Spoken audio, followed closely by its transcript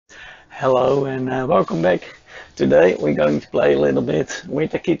Hello and welcome back. Today we're going to play a little bit with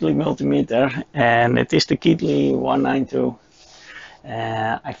the Keithley multimeter, and it is the Keithley 192.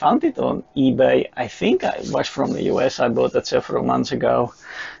 I found it on eBay. I think it was from the US. I bought it several months ago,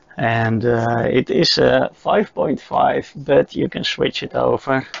 and it is a 5.5, but you can switch it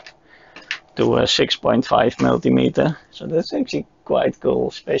over to a 6.5 multimeter. So that's actually quite cool,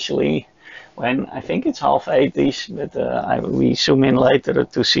 especially when I think it's half 80s, but we zoom in later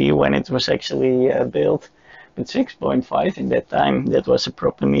to see when it was actually built. But 6.5 in that time, that was a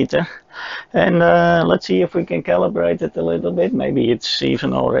proper meter. And let's see if we can calibrate it a little bit. Maybe it's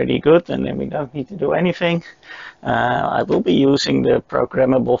even already good and then we don't need to do anything. I will be using the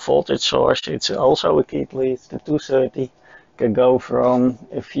programmable voltage source. It's also a Keithley, it's the 230. Can go from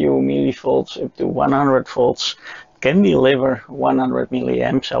a few millivolts up to 100 volts. Can deliver 100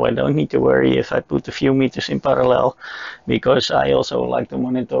 milliamps, so I don't need to worry if I put a few meters in parallel, because I also like to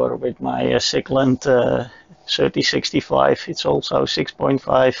monitor with my Sigland 3065. It's also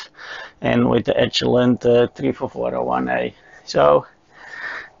 6.5, and with the Agilent 34401A. So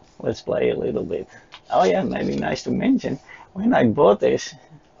let's play a little bit. Oh yeah, maybe nice to mention, when I bought this,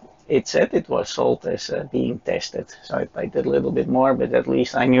 it said it was sold as being tested, so I paid a little bit more, but at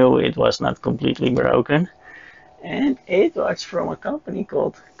least I knew it was not completely broken. And it was from a company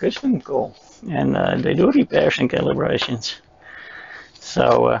called Custom Call, and they do repairs and calibrations.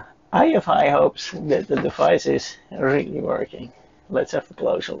 So I have high hopes that the device is really working. Let's have a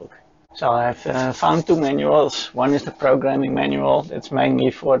closer look. So I've found two manuals. One is the programming manual, that's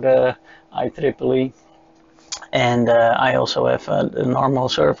mainly for the IEEE. And I also have the normal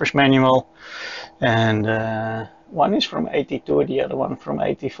service manual. And one is from 82, the other one from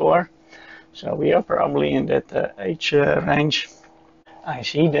 84. So we are probably in that age range. I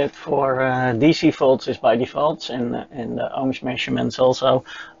see that for DC volts is by default, and the ohms measurements also.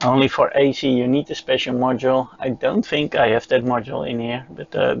 Only for AC you need a special module. I don't think I have that module in here, but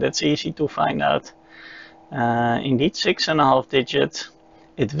that's easy to find out. Indeed 6.5 digits.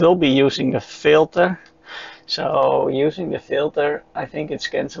 It will be using a filter. So using the filter, I think it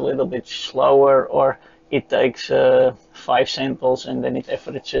scans a little bit slower, or it takes 5 samples and then it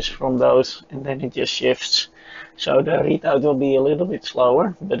averages from those, and then it just shifts. So the readout will be a little bit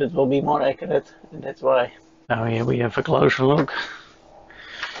slower, but it will be more accurate, and that's why. Now here we have a closer look.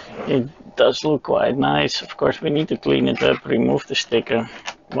 It does look quite nice. Of course we need to clean it up, remove the sticker.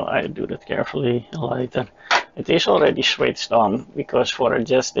 Well, I do that carefully later. It is already switched on, because for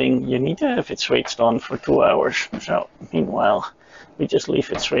adjusting you need to have it switched on for 2 hours. So meanwhile we just leave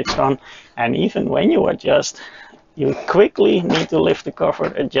it switched on, and even when you adjust, you quickly need to lift the cover,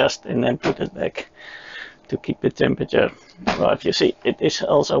 adjust, and then put it back to keep the temperature. Well, if you see, it is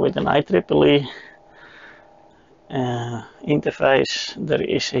also with an IEEE interface. There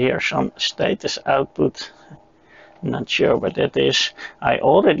is here some status output. Not sure what that is. I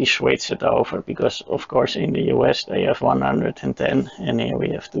already switched it over because of course in the US they have 110 and here we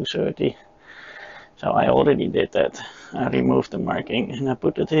have 230. So I already did that. I removed the marking and I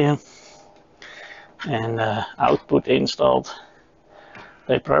put it here. And output installed.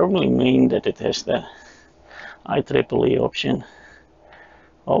 They probably mean that it has the IEEE option.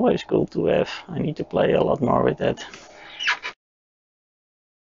 Always cool to have. I need to play a lot more with that.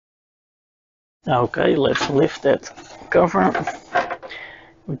 Okay, let's lift that cover.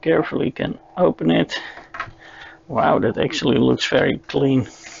 We carefully can open it. Wow, that actually looks very clean.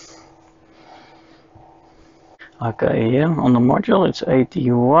 Okay, here on the module it's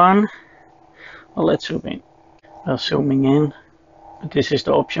 81. Well, let's zoom in. Zooming in. This is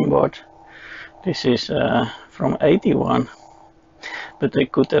the option board. This is from 81. But they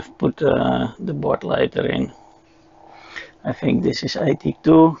could have put the board later in. I think this is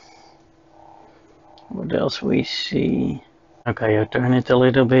 82. What else we see? Okay, I turn it a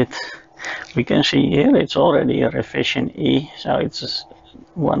little bit. We can see here it's already a revision E, so it's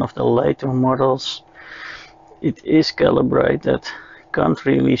one of the later models. It is calibrated. Can't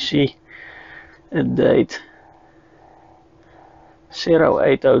really see a date.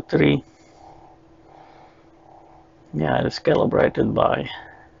 0803. Yeah, it's calibrated by,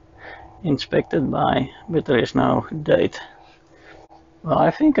 inspected by, but there is no date. Well,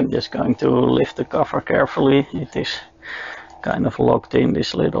 I think I'm just going to lift the cover carefully. It is kind of locked in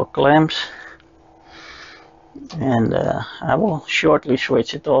these little clamps. And I will shortly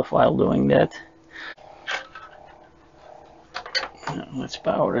switch it off while doing that. Now, let's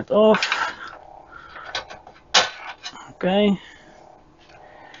power it off. Okay.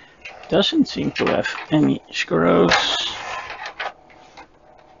 Doesn't seem to have any screws.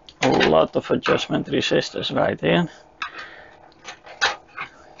 A lot of adjustment resistors right here.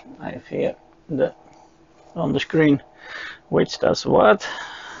 I have here on the screen which does what.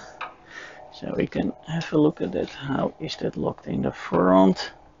 So we can have a look at it. How is that locked in the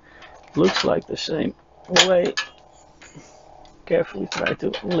front? Looks like the same way. Carefully try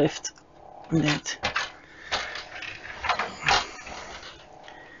to lift that.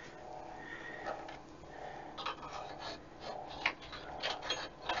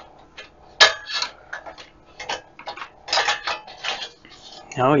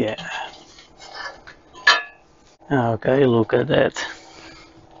 Oh yeah. Okay, look at that.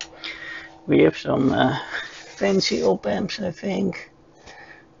 We have some fancy op amps, I think.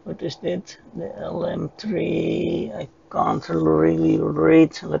 What is that? The LM3. I can't really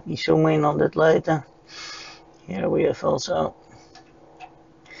read. Let me zoom in on that later. Here we have also,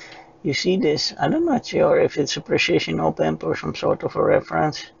 you see this, I'm not sure if it's a precision op amp or some sort of a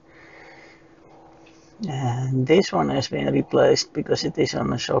reference. And this one has been replaced because it is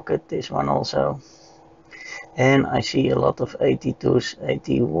on a socket, this one also. And I see a lot of 82s,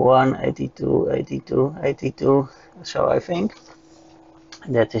 81, 82, 82, 82. So I think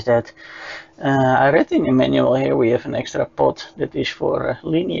that is that. I read in the manual here we have an extra pot that is for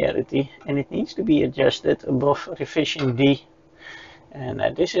linearity, and it needs to be adjusted above revision D.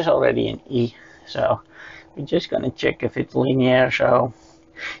 And this is already an E, so we're just gonna check if it's linear. So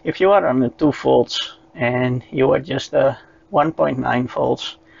if you are on the 2 volts and you adjust 1.9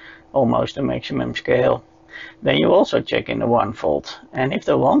 volts, almost the maximum scale, then you also check in the 1 volt. And if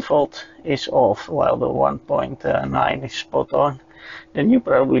the 1 volt is off while the 1.9 is spot on, then you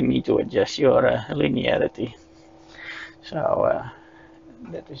probably need to adjust your linearity. So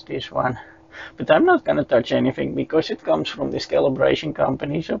that is this one. But I'm not going to touch anything because it comes from this calibration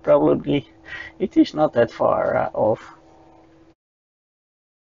company, so probably it is not that far off.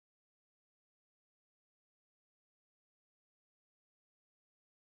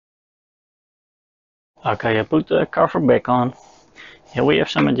 Okay, I put the cover back on. Here we have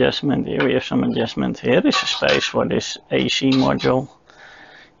some adjustment, here we have some adjustment. Here is a space for this AC module,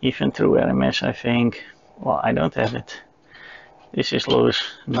 even through RMS I think. Well, I don't have it. This is loose,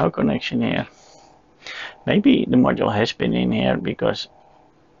 no connection here. Maybe the module has been in here because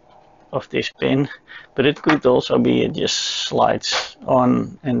of this pin, but it could also be it just slides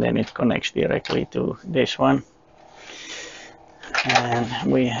on and then it connects directly to this one.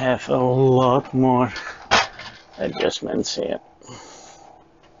 And we have a lot more adjustments here.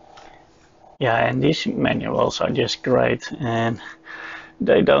 Yeah, and these manuals are just great, and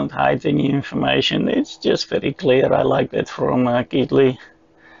they don't hide any information. It's just very clear. I like that from Keithley.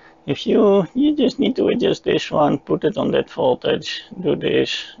 If you just need to adjust this one, put it on that voltage, do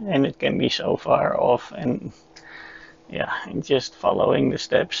this, and it can be so far off. And yeah, just following the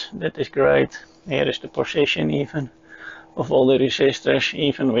steps, that is great. Here is the position even of all the resistors,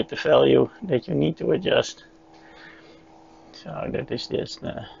 even with the value that you need to adjust. So that is just,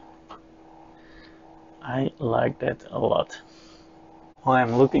 I like that a lot. Well,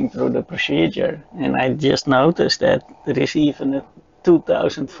 I'm looking through the procedure and I just noticed that there is even a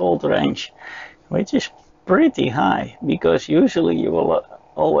 2000 volt range, which is pretty high because usually you will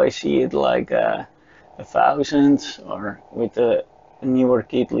always see it like 1000 or with the newer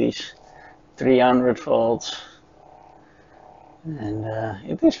Keithleys 300 volts. And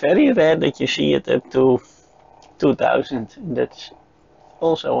it is very rare that you see it up to 2000, and that's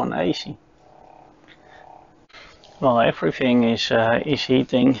also on AC. Well, everything is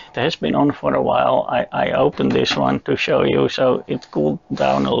heating. It has been on for a while. I opened this one to show you, so it cooled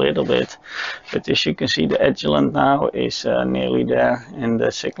down a little bit. But as you can see, the edgelant now is nearly there, and the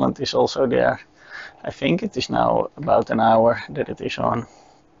cyclant is also there. I think it is now about an hour that it is on.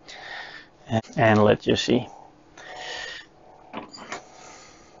 And let's just see.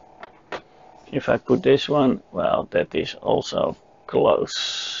 If I put this one, well, that is also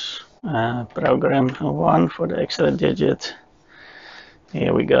close. Program 1 for the extra digit.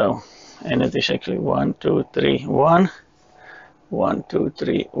 Here we go. And it is actually 1, 2, 3, 1. 1, 2,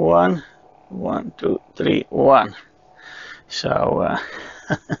 3, 1. 1, 2, 3, 1. So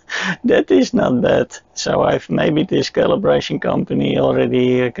that is not bad. So maybe this calibration company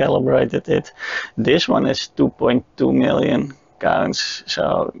already calibrated it. This one is 2.2 million counts.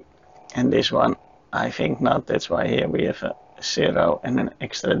 So, and this one I think not. That's why here we have a 0 and an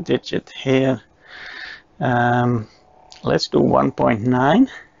extra digit here. Let's do 1.9.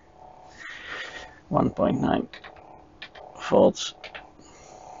 1.9 volts.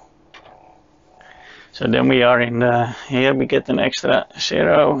 So then we are in the, here we get an extra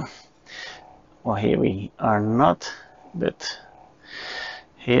 0. Well, here we are not, but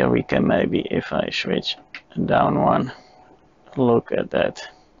here we can maybe, if I switch down one, look at that.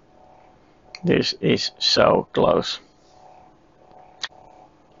 This is so close.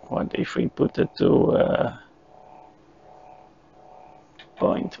 What if we put it to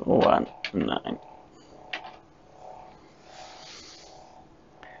 0.19?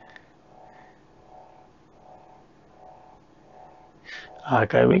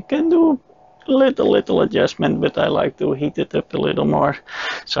 Okay, we can do little adjustment, but I like to heat it up a little more.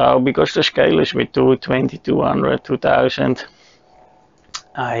 So because the scale is with 220, 200, 2000,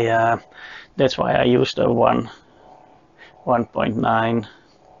 that's why I use the 1.9.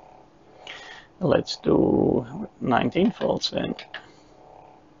 Let's do 19 volts then.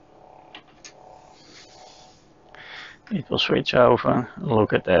 It will switch over.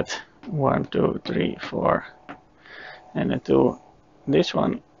 Look at that. 1, 2, 3, 4, and a 2. This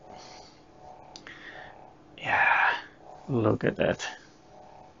one. Yeah, look at that.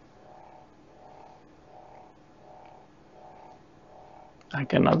 I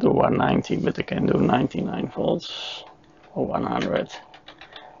cannot do 190, but I can do 99 volts or 100.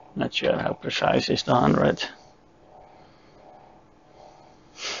 Not sure how precise is the 100.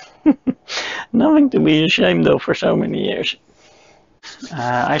 Nothing to be ashamed of for so many years.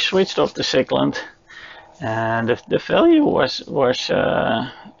 I switched off the cyclant, and the value was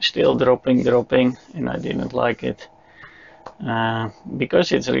still dropping, and I didn't like it.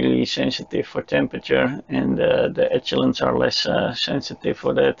 Because it's really sensitive for temperature, and the echelons are less sensitive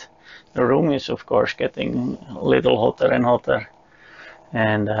for that. The room is of course getting a little hotter and hotter,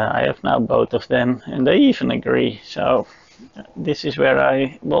 and I have now both of them, and they even agree. So this is where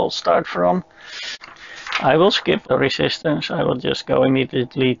I will start from. I will skip the resistance. I will just go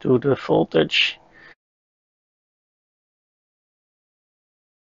immediately to the voltage.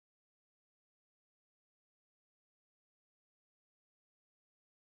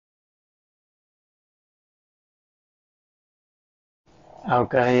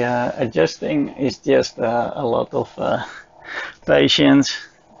 Okay, adjusting is just a lot of patience.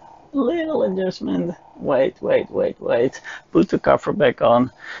 Little adjustment. Wait. Put the cover back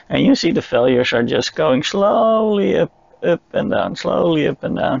on, and you see the values are just going slowly up and down, slowly up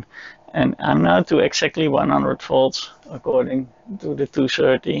and down. And I'm now to exactly 100 volts according to the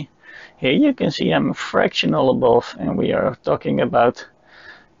 230. Here you can see I'm a fractional above, and we are talking about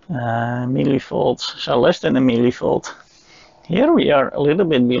millivolts, so less than a millivolt. Here we are a little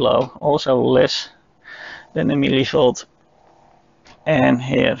bit below, also less than a millivolt. And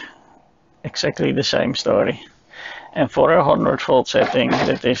here exactly the same story. And for a 100 volt setting,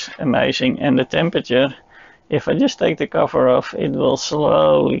 that is amazing. And the temperature, if I just take the cover off, it will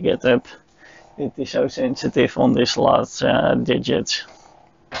slowly get up. It is so sensitive on these last digits.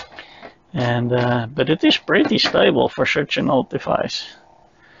 And but it is pretty stable for such an old device.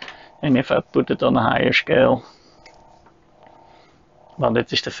 And if I put it on a higher scale, well,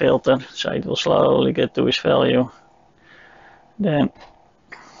 it is the filter, so it will slowly get to its value. Then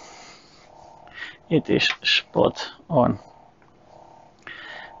it is spot on.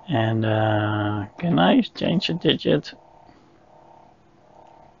 And can I change a digit?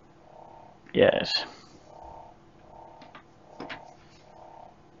 Yes.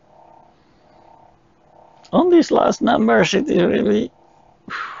 On these last numbers, it is really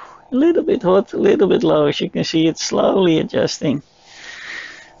a little bit hot, a little bit low. As you can see, it's slowly adjusting.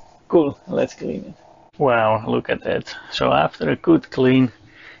 Cool, let's clean it. Wow, look at that. So after a good clean,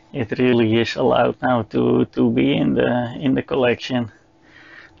 it really is allowed now to be in the collection.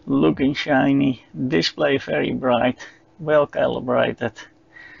 Looking shiny, display very bright, well calibrated.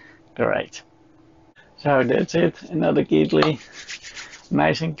 Great. So that's it, another Keithley,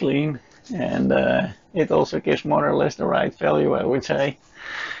 nice and clean, and it also gives more or less the right value, I would say.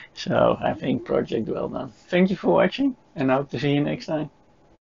 So I think project well done. Thank you for watching, and I hope to see you next time.